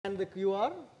scan the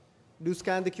QR. Do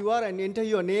scan the QR and enter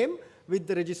your name with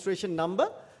the registration number.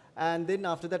 And then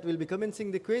after that, we'll be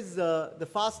commencing the quiz. The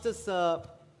fastest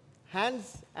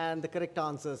hands and the correct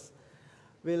answers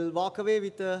will walk away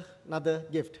with another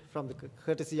gift from the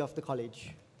courtesy of the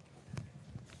college.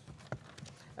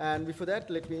 And before that,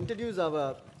 let me introduce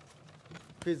our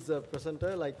quiz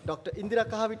presenter. Like Dr. Indira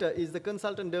Kahawita is the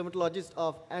consultant dermatologist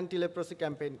of Anti-Leprosy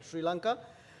Campaign Sri Lanka.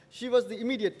 She was the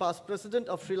immediate past president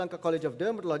of Sri Lanka College of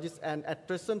Dermatologists and at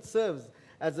present serves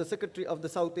as the secretary of the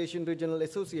South Asian Regional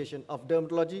Association of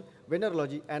Dermatology,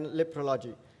 Venerology, and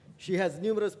Leprology. She has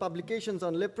numerous publications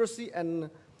on leprosy and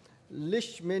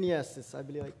leishmaniasis. I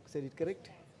believe I said it correct.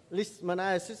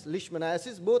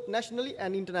 Leishmaniasis, both nationally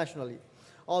and internationally.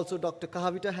 Also, Dr.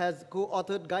 Kahawita has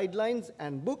co-authored guidelines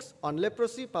and books on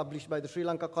leprosy published by the Sri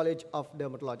Lanka College of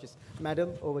Dermatologists.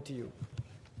 Madam, over to you.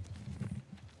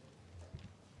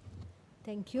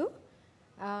 Thank you.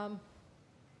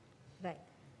 Right.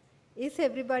 Is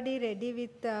everybody ready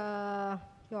with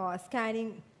your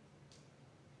scanning?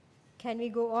 Can we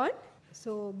go on?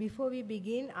 So before we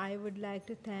begin, I would like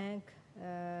to thank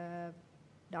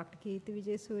Dr. Keerthi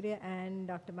Vijayasuriya and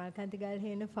Dr. Malkanthi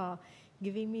Galhena for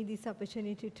giving me this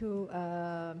opportunity to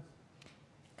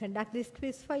conduct this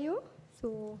quiz for you.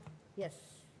 So yes,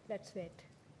 let's wait.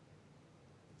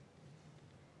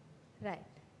 Right.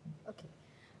 Okay.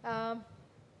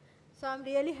 So I'm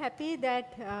really happy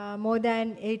that more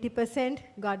than 80%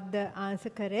 got the answer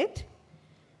correct.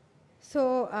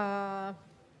 So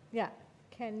yeah,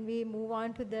 can we move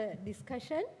on to the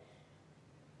discussion?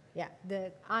 Yeah,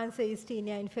 the answer is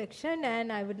tinea infection,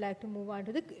 and I would like to move on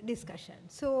to the discussion.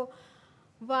 So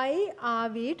why are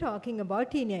we talking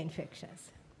about tinea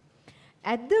infections?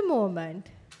 At the moment,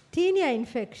 tinea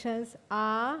infections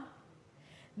are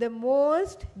the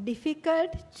most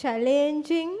difficult,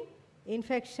 challenging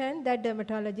infection that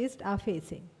dermatologists are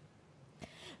facing.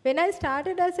 When I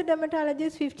started as a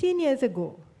dermatologist 15 years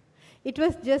ago, it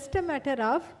was just a matter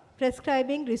of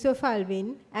prescribing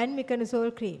rhizofalvin and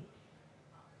miconazole cream.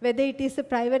 Whether it is the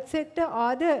private sector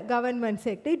or the government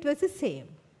sector, it was the same.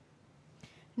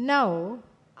 Now,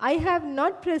 I have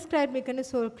not prescribed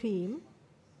miconazole cream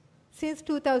since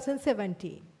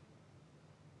 2017.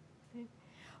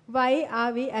 Why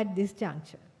are we at this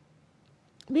juncture?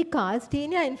 Because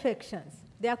tinea infections,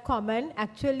 they are common.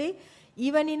 Actually,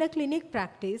 even in a clinic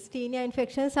practice, tinea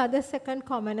infections are the second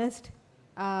commonest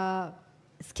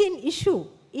skin issue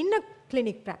in a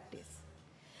clinic practice.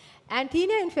 And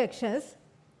tinea infections,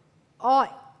 or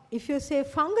if you say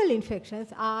fungal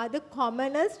infections, are the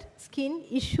commonest skin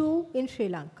issue in Sri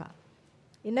Lanka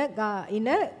in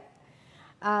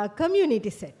a community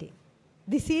setting.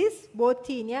 This is both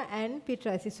tinea and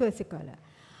pityriasis versicolor.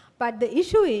 But the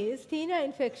issue is tinea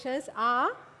infections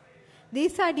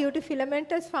these are due to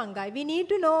filamentous fungi. We need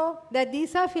to know that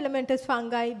these are filamentous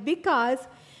fungi because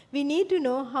we need to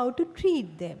know how to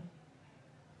treat them.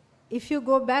 If you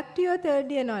go back to your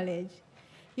third year knowledge,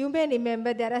 you may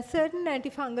remember there are certain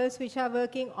antifungals which are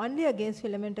working only against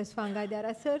filamentous fungi. There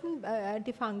are certain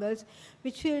antifungals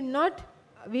which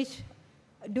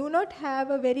do not have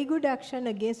a very good action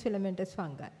against filamentous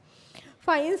fungi.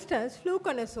 For instance,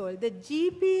 fluconazole, the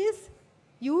GP's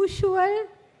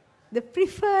the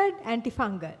preferred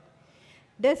antifungal,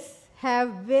 does have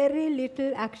very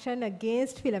little action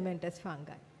against filamentous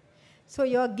fungi. So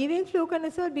you are giving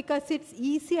fluconazole because it's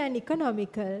easy and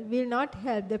economical will not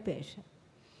help the patient.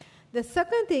 The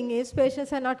second thing is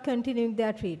patients are not continuing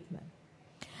their treatment.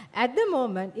 At the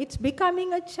moment, it's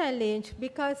becoming a challenge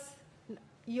because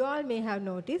you all may have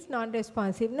noticed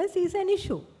non-responsiveness is an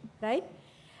issue, right?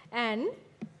 And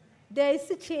there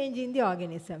is a change in the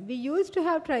organism. We used to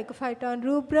have Trichophyton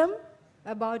rubrum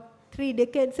about 3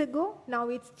 decades ago. Now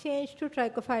it's changed to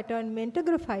Trichophyton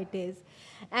mentagrophytes.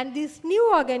 And this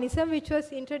new organism, which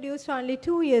was introduced only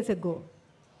 2 years ago,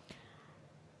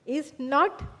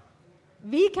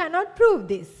 we cannot prove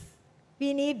this.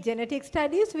 We need genetic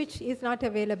studies, which is not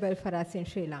available for us in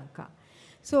Sri Lanka.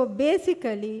 So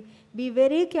basically, be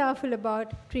very careful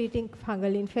about treating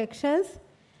fungal infections.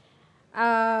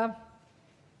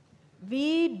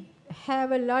 We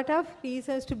have a lot of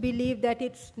reasons to believe that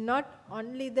it's not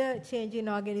only the change in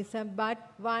organism, but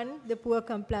one, the poor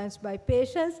compliance by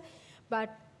patients, but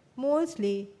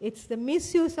mostly it's the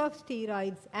misuse of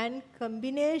steroids and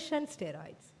combination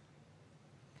steroids.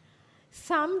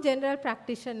 Some general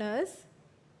practitioners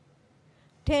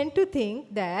tend to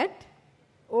think that,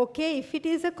 okay, if it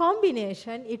is a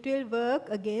combination, it will work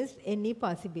against any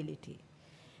possibility.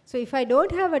 So if I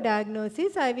don't have a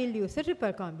diagnosis, I will use a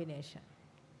triple combination.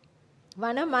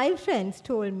 One of my friends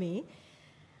told me,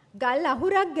 "Gal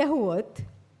ahurak gahuwot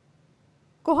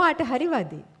kohata hari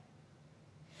wadi."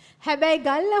 හැබැයි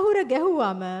ගල් අහුර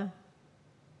ගැහුවම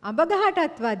අඹ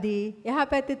ගහටත් වදී එහා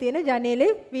පැත්තේ තියෙන ජනේලේ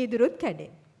වීදුරුත්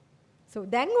කැඩෙනවා. So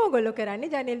දැන් ඕගොල්ලෝ කරන්නේ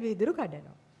ජනේල් වීදුරු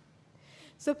කඩනවා.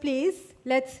 So please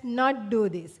let's not do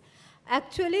this.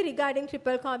 Actually regarding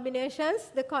triple combinations,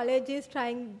 the college is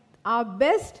trying our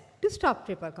best to stop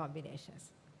triple combinations.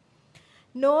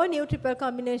 No new triple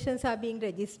combinations are being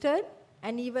registered,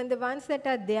 and even the ones that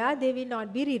are there, they will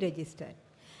not be re-registered.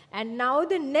 And now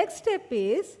the next step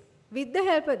is, with the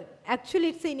help of, actually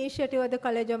it's the initiative of the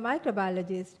College of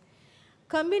Microbiologists,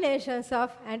 combinations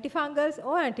of antifungals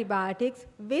or antibiotics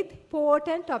with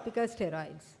potent topical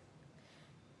steroids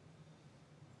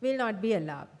will not be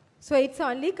allowed. So it's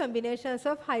only combinations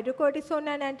of hydrocortisone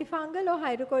and antifungal or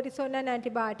hydrocortisone and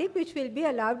antibiotic which will be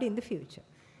allowed in the future.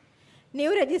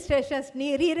 New registrations,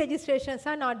 re-registrations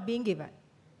are not being given,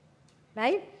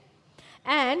 right?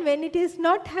 And when it is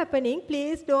not happening,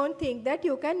 please don't think that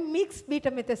you can mix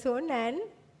betamethasone and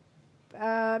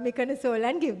miconazole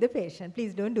and give the patient.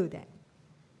 Please don't do that.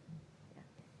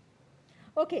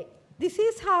 Okay, this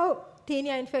is how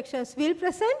tinea infections will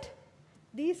present.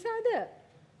 These are the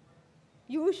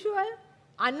usual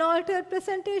unaltered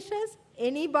presentations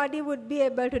anybody would be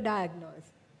able to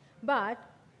diagnose. But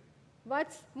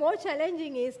what's more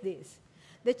challenging is this: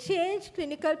 the changed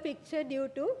clinical picture due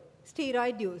to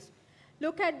steroid use.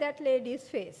 Look at that lady's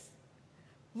face.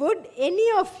 Would any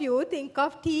of you think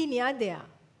of tinea there?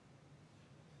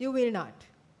 You will not,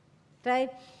 right?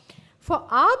 For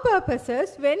our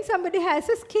purposes, when somebody has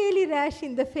a scaly rash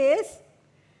in the face,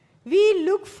 we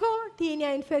look for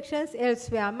tinea infections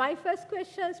elsewhere. My first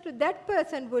questions to that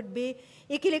person would be,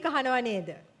 ikili kahanawa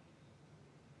neda?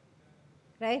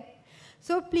 Right?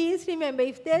 So please remember,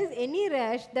 if there is any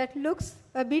rash that looks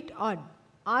a bit odd,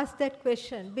 ask that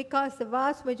question, because the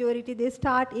vast majority, they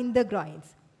start in the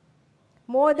groins.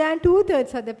 More than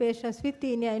 2/3 of the patients with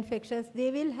tinea infections,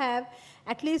 they will have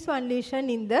at least one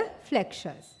lesion in the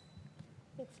flexures.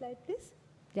 Next slide, please.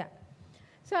 Yeah.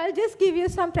 So I'll just give you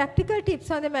some practical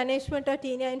tips on the management of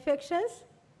tinea infections.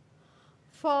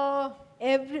 For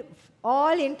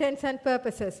all intents and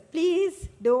purposes, please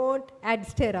don't add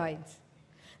steroids.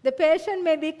 The patient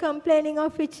may be complaining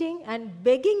of itching and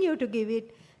begging you to give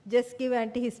it. Just give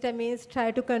antihistamines, try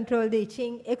to control the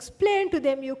itching, explain to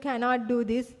them you cannot do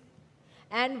this.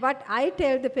 And what I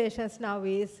tell the patients now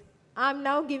is, I'm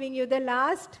now giving you the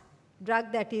last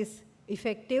drug that is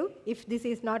effective. If this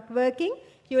is not working,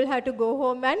 you will have to go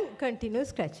home and continue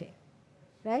scratching,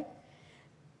 right?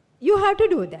 You have to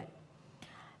do that.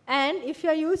 And if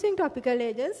you are using topical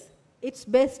agents, it's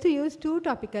best to use 2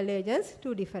 topical agents,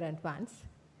 2 different ones.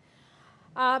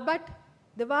 But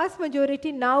the vast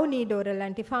majority now need oral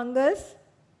antifungals.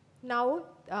 Now,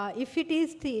 if it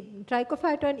is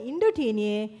Trichophyton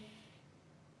indoteniae,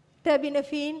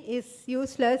 terbinafine is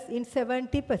useless in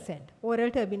 70%.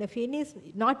 Oral terbinafine is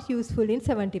not useful in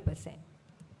 70%.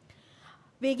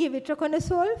 We give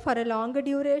itraconazole for a longer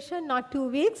duration, not 2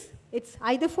 weeks. It's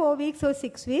either 4 weeks or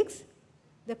 6 weeks.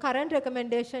 The current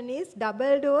recommendation is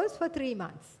double dose for 3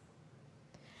 months.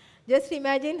 Just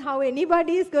imagine how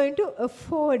anybody is going to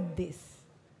afford this,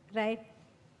 right?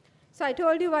 So I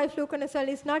told you why fluconazole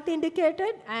is not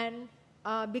indicated, and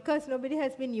because nobody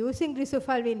has been using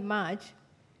grisophulvin much,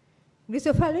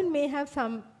 grisophulvin may have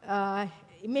some,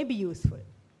 it may be useful.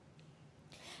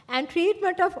 And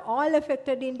treatment of all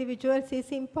affected individuals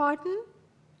is important,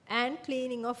 and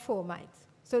cleaning of fomites.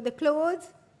 So the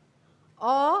clothes,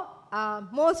 or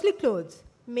mostly clothes,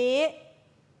 may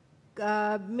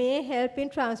help in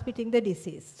transmitting the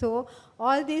disease. So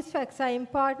all these facts are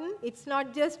important. It's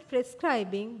not just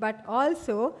prescribing, but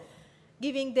also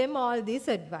giving them all this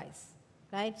advice,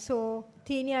 right? So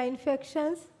tinea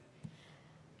infections,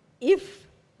 if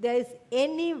there is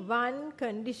any one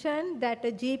condition that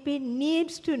a GP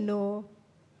needs to know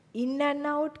in and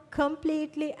out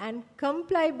completely and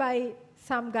comply by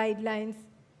some guidelines,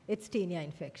 it's tinea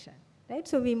infection, right?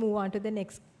 So we move on to the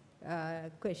next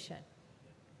question.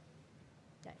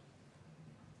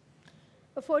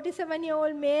 A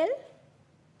 47-year-old male,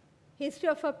 history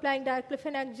of applying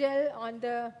diclofenac gel on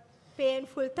the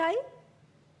painful thigh,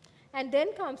 and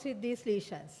then comes with these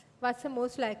lesions. What's the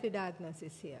most likely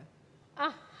diagnosis here?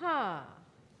 Aha!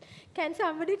 Can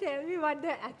somebody tell me what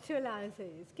the actual answer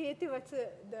is? Katie, what's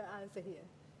the answer here?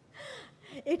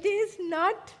 It is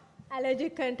not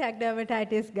allergic contact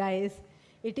dermatitis, guys.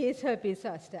 It is herpes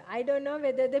zoster. I don't know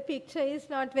whether the picture is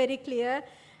not very clear.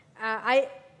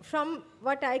 From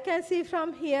what I can see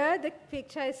from here, the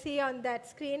picture I see on that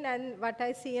screen and what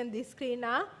I see on this screen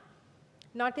are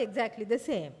not exactly the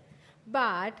same.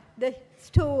 But the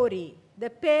story,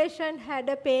 the patient had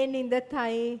a pain in the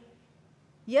thigh.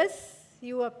 Yes,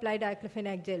 you apply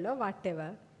diclofenac gel or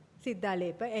whatever,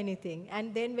 siddhalepa, anything.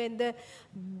 And then when the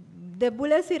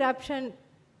bullous eruption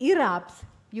erupts,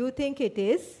 you think it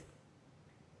is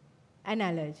an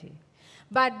allergy.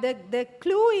 But the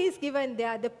clue is given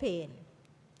there, the pain,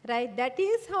 right? That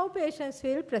is how patients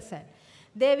will present.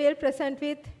 They will present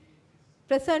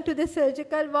to the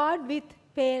surgical ward with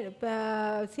pain,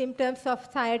 symptoms of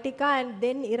sciatica and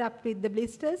then erupt with the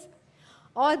blisters.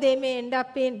 Or they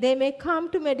may come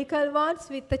to medical wards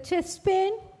with the chest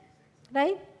pain,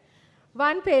 right?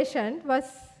 One patient was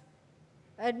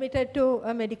admitted to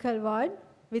a medical ward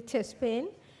with chest pain,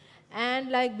 and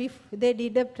like they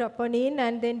did a troponin,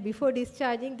 and then before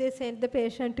discharging they sent the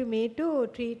patient to me to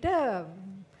treat a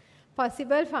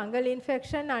possible fungal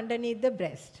infection underneath the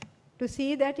breast to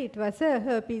see that it was a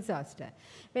herpes zoster.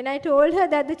 When I told her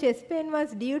that the chest pain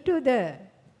was due to the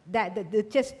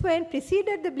chest pain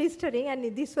preceded the blistering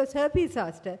and this was herpes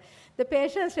zoster, the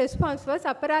patient's response was,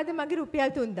 "Aparada mage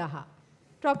rupiyal 3000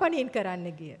 troponin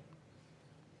karanna giya."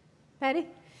 Right?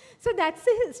 So that's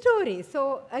the story.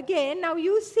 So again, now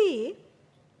you see,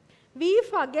 we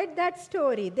forget that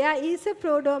story. There is a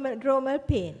prodromal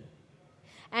pain.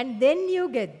 And then you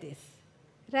get this,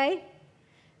 right?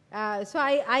 So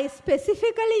I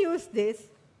specifically use this,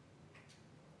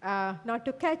 not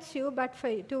to catch you, but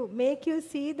to make you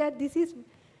see that this is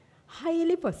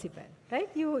highly possible, right?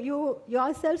 You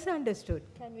yourselves understood.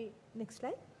 Can we, next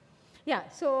slide? Yeah,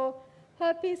 so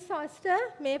herpes zoster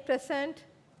may present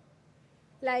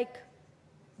like,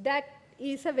 that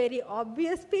is a very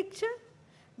obvious picture,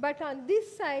 but on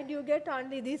this side you get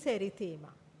only this erythema,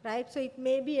 right? So it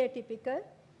may be atypical.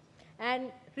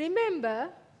 And remember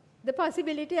the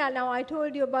possibility, now I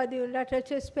told you about the unilateral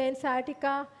chest pain,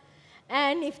 sciatica,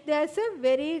 and if there's a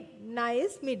very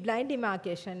nice midline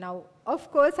demarcation. Now,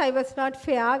 of course, I was not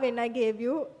fair when I gave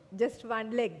you just one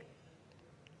leg,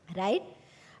 right?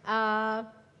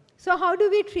 So how do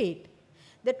we treat?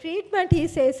 The treatment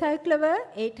is acyclovir,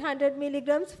 800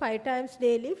 milligrams 5 times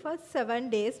daily for 7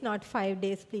 days, not 5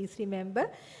 days, please remember.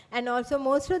 And also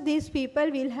most of these people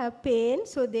will have pain,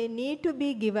 so they need to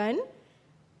be given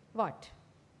what?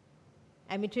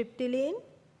 Amitriptyline,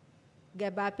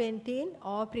 gabapentin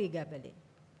or pregabalin,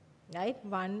 right?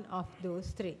 One of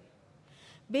those three.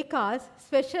 Because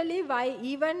especially why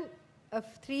even a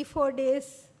 3-4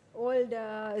 days old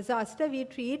zoster we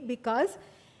treat, because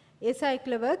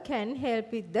acyclovir can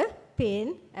help with the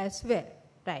pain as well,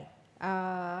 right?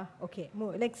 Okay,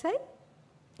 move, next slide.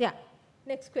 Yeah,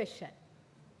 next question.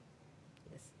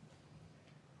 Yes.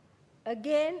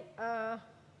 Again,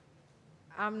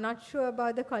 I'm not sure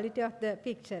about the quality of the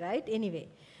picture, right? Anyway,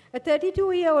 a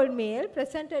 32-year-old male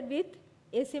presented with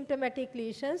asymptomatic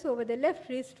lesions over the left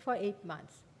wrist for 8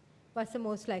 months. What's the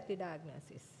most likely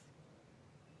diagnosis?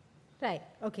 Right,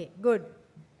 okay, good.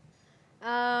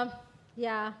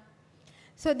 Yeah.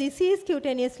 So this is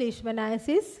cutaneous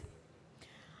leishmaniasis.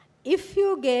 If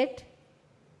you get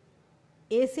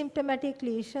asymptomatic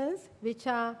lesions which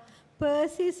are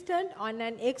persistent on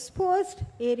an exposed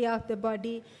area of the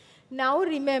body, now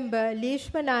remember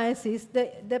leishmaniasis,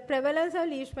 the prevalence of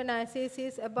leishmaniasis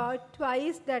is about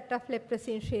twice that of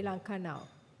leprosy in Sri Lanka now.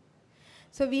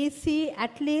 So we see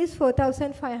at least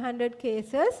 4,500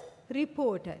 cases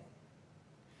reported.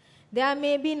 There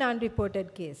may be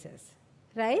non-reported cases,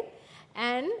 right?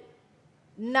 And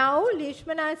now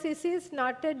leishmaniasis is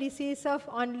not a disease of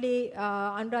only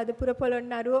Anuradhapura,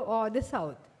 Polonnaruwa or the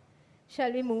south.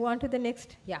 Shall we move on to the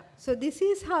next? Yeah. So this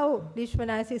is how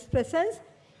leishmaniasis presents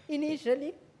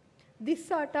initially. This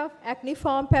sort of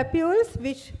acneiform papules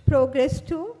which progress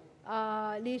to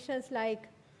lesions like,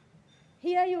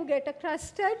 here you get a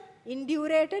crusted,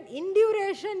 indurated.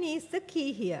 Induration is the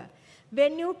key here.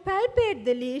 When you palpate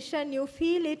the lesion, you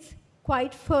feel it's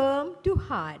quite firm to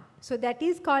hard. So that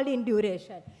is called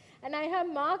induration. And I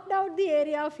have marked out the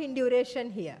area of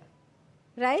induration here,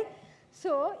 right?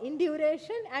 So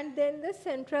induration and then the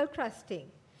central crusting.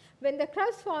 When the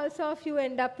crust falls off, you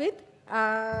end up with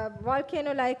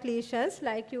volcano-like lesions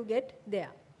like you get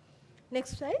there.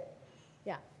 Next slide.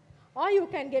 Yeah. Or you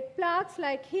can get plaques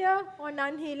like here, or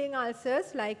non-healing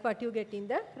ulcers like what you get in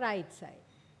the right side.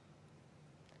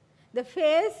 The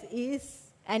face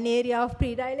is an area of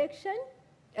predilection.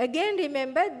 Again,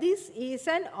 remember this is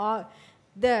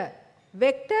the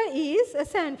vector is a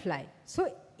sandfly. So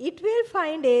it will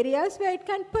find areas where it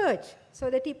can perch. So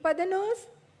the tip of the nose,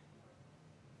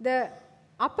 the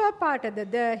upper part of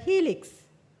the helix.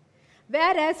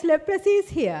 Whereas leprosy is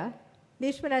here,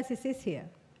 leishmaniasis is here,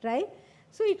 right?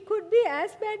 So it could be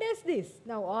as bad as this.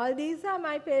 Now all these are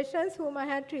my patients whom I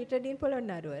had treated in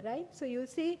Polonnaruwa, right? So you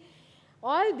see,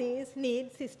 all these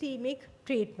need systemic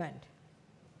treatment.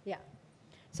 Yeah.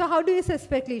 So how do you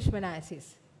suspect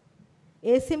leishmaniasis?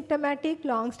 Asymptomatic,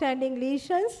 long-standing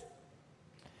lesions.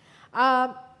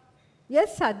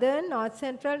 Yes, southern, north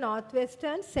central,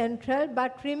 northwestern, central,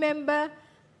 but remember,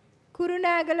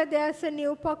 Kurunagala there's a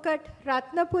new pocket,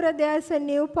 Ratnapura there's a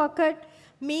new pocket,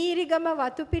 Meerigama,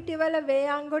 Vatupitivala,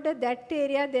 Veyangoda, that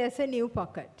area there's a new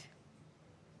pocket.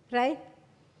 Right?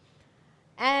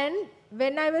 And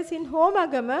when I was in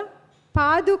Homagama,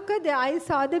 Padukka, I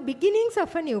saw the beginnings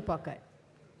of a new pocket.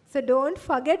 So don't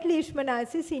forget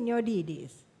leishmaniasis in your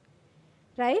DDs.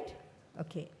 Right?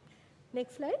 Okay.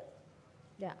 Next slide.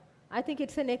 Yeah. I think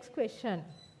it's the next question.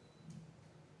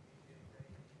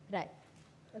 Right.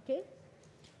 Okay.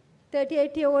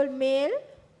 38-year-old male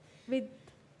with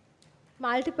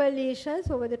multiple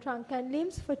lesions over the trunk and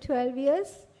limbs for 12 years.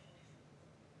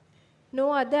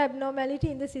 No other abnormality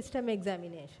in the system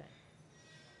examination.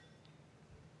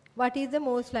 What is the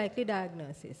most likely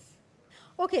diagnosis?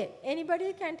 Okay,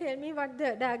 anybody can tell me what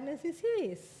the diagnosis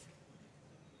here is?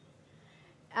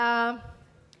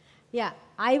 Yeah,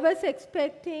 I was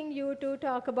expecting you to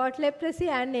talk about leprosy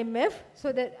and MF.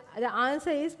 So the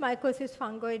answer is mycosis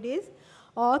fungoides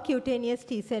or cutaneous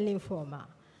T-cell lymphoma.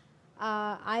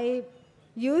 I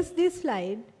use this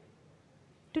slide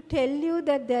to tell you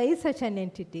that there is such an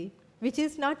entity, which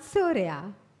is not so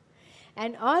rare,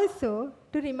 and also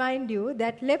to remind you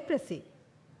that leprosy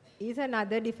is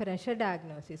another differential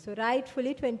diagnosis. So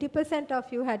rightfully 20%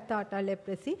 of you had thought of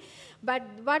leprosy, but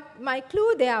what my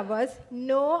clue there was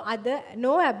no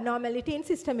abnormality in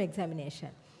system examination.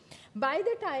 By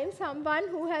the time someone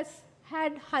who has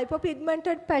had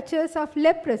hypopigmented patches of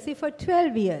leprosy for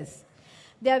 12 years,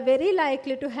 they are very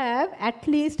likely to have at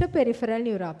least a peripheral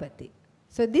neuropathy.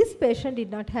 So this patient did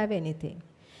not have anything.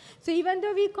 So even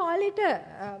though we call it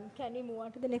a, can we move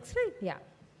on to the next slide? Yeah.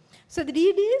 So the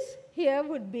DDs here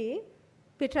would be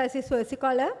pityriasis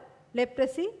versicolor,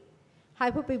 leprosy,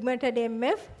 hypopigmented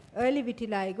MF, early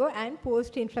vitiligo, and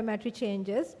post-inflammatory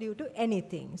changes due to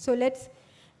anything. So let's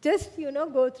just,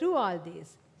 go through all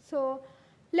these. So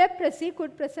leprosy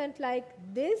could present like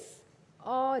this,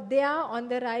 or there on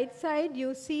the right side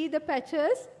you see the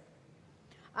patches,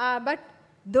 but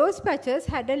those patches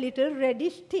had a little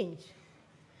reddish tinge.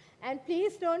 And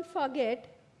please don't forget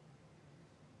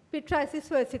pityriasis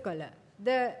versicolor.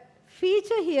 The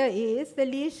feature here is the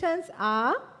lesions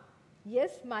are,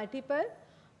 yes, multiple,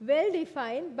 well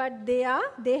defined, but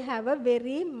they have a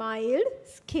very mild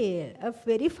scale, a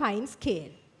very fine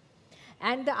scale.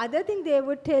 And the other thing they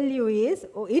would tell you is,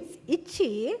 it's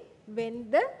itchy when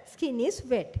the skin is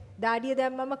wet. Dadiya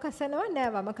dammama kasanawa,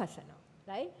 nawama kasanawa,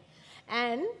 right?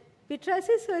 And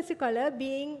pityriasis versicolor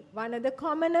being one of the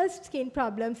commonest skin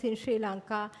problems in Sri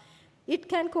Lanka, it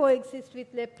can coexist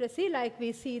with leprosy. Like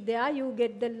we see there, you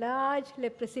get the large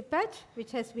leprosy patch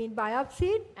which has been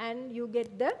biopsied, and you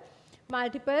get the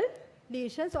multiple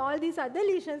lesions. All these other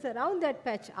lesions around that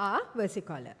patch are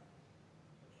versicolor.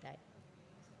 Right.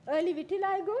 Early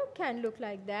vitiligo can look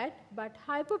like that, but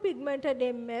hypopigmented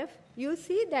MF, you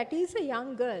see that is a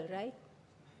young girl, right?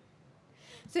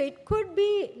 So it could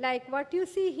be like what you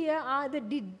see here are the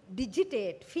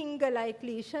digitate, finger-like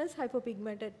lesions,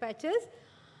 hypopigmented patches.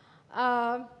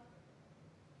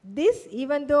 This,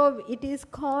 even though it is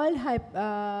called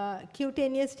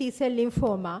cutaneous T-cell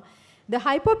lymphoma, the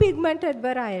hypopigmented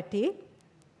variety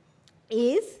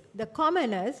is the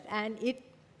commonest, and it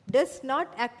does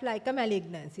not act like a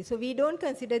malignancy. So we don't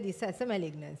consider this as a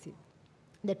malignancy.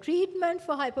 The treatment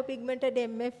for hypopigmented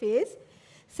MF is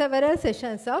several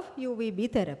sessions of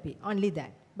UVB therapy, only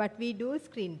that. But we do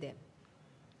screen them.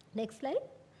 Next slide.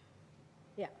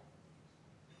 Yeah.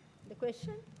 The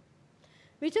question?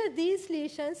 Which of these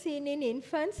lesions seen in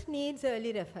infants needs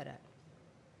early referral?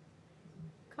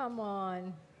 Come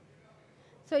on.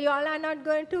 So you all are not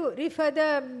going to refer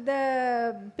the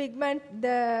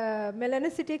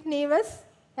melanocytic nevus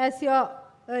as your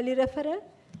early referral.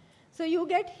 So you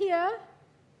get here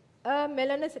a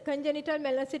congenital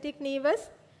melanocytic nevus,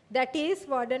 that is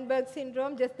Waardenburg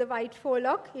syndrome, just the white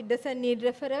forelock. It doesn't need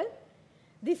referral.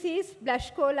 This is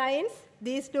Blaschko lines.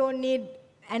 These don't need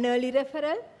an early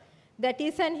referral. That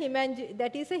is a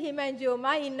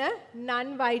hemangioma in a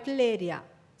non-vital area.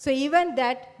 So even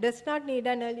that does not need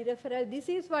an early referral. This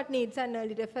is what needs an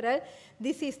early referral.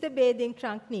 This is the bathing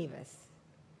trunk nevus.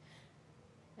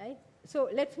 Right? So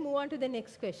let's move on to the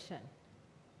next question.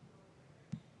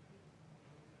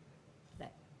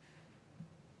 Right.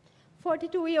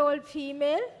 42-year-old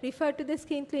female referred to the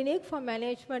skin clinic for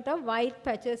management of white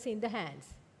patches in the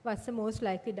hands. What's the most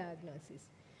likely diagnosis?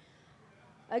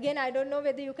 Again, I don't know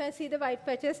whether you can see the white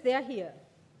patches. They are here.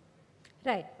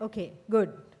 Right. Okay.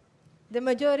 Good. The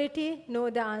majority know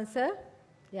the answer.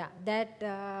 Yeah,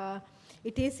 that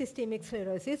it is systemic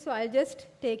sclerosis. So I'll just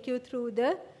take you through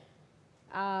the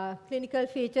clinical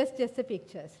features, just the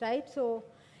pictures, right? So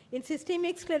in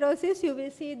systemic sclerosis, you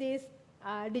will see this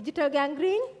digital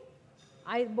gangrene,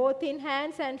 both in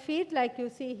hands and feet, like you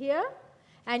see here,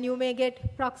 and you may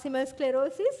get proximal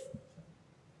sclerosis,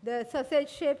 the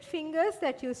sausage-shaped fingers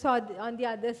that you saw on the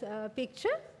other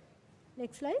picture.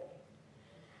 Next slide.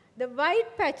 The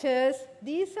white patches,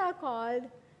 these are called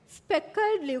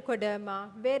speckled leukoderma,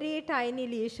 very tiny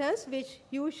lesions which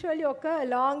usually occur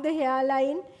along the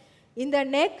hairline in the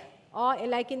neck or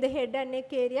like in the head and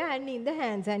neck area and in the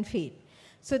hands and feet.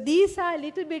 So these are a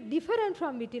little bit different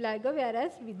from vitiligo,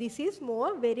 whereas this is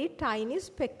more very tiny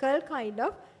speckled kind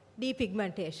of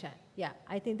depigmentation. Yeah,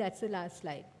 I think that's the last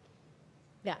slide.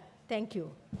 Yeah, thank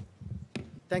you.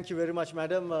 Thank you very much,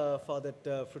 madam, for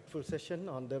that fruitful session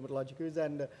on Dermatology Quiz.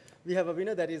 And we have a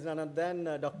winner that is none other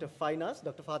than Dr. Finaz,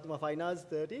 Dr. Fatima Finaz,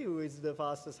 30, who is the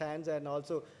fastest hands and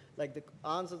also like the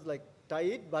answers like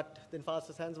tight, but then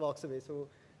fastest hands walks away. So,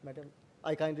 madam,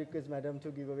 I kindly request madam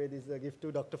to give away this gift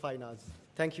to Dr. Finaz.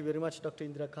 Thank you very much, Dr.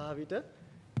 Indira Kahawita.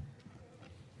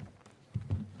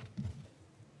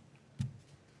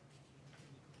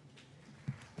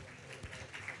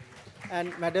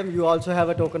 And madam, you also have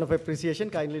a token of appreciation.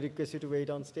 Kindly request you to wait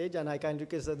on stage. And I kindly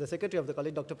request the secretary of the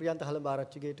college, Dr. Priyantha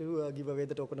Halambarachige, to give away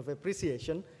the token of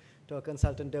appreciation to our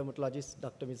consultant dermatologist,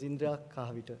 Dr. Ms. Indira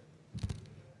Kahawita.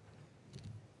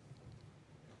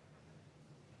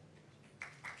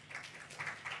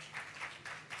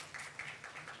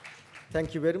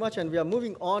 Thank you very much. And we are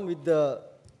moving on with the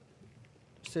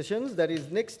sessions. That is,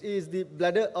 next is the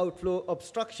bladder outflow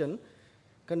obstruction,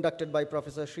 conducted by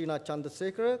Professor Srinath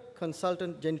Chandrasekhara,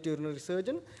 consultant genitourinary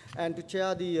surgeon. And to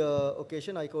chair the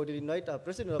occasion, I cordially invite our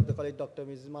president of the college, Dr.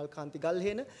 Ms. Malkanti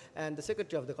Galhena, and the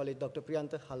secretary of the college, Dr.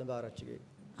 Priyantha Halambarachige.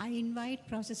 I invite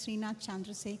Professor Srinath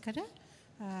Chandrasekhara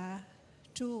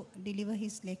to deliver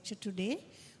his lecture today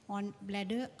on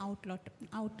bladder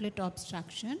outlet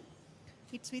obstruction.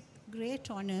 It's with great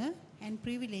honor and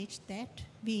privilege that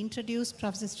we introduce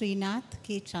Professor Srinath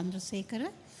K. Chandrasekhara,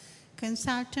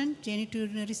 consultant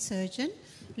genitourinary surgeon,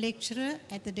 lecturer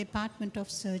at the Department of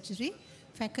Surgery,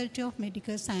 Faculty of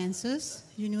Medical Sciences,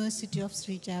 University of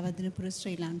Sri Jayawardhanapura,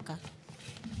 Sri Lanka.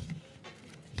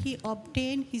 He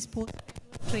obtained his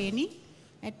postgraduate training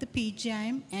at the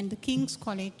PGIM and the King's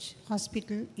College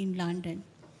Hospital in London.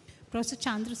 Professor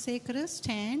Chandrasekhara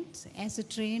stands as a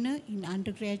trainer in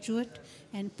undergraduate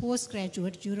and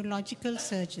postgraduate urological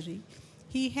surgery.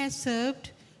 He has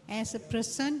served as a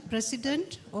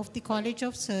president of the College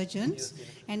of Surgeons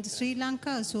and the Sri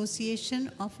Lanka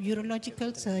Association of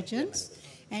Urological Surgeons,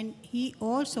 and he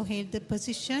also held the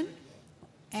position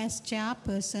as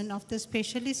chairperson of the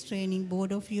Specialist Training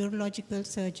Board of Urological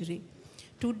Surgery.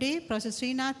 Today, Professor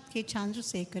Srinath K.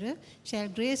 Chandrasekhara shall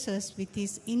grace us with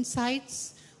his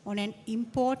insights on an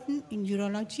important in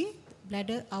urology,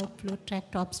 bladder outflow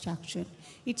tract obstruction.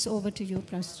 It's over to you,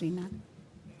 Professor Srinath.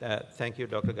 Thank you,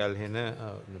 Dr. Galhena,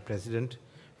 the President,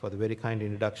 for the very kind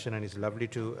introduction, and it's lovely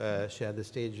to share the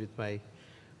stage with my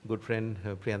good friend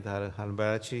Priyantha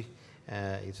Halambarachige.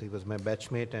 He was my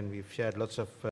batchmate, and we've shared lots of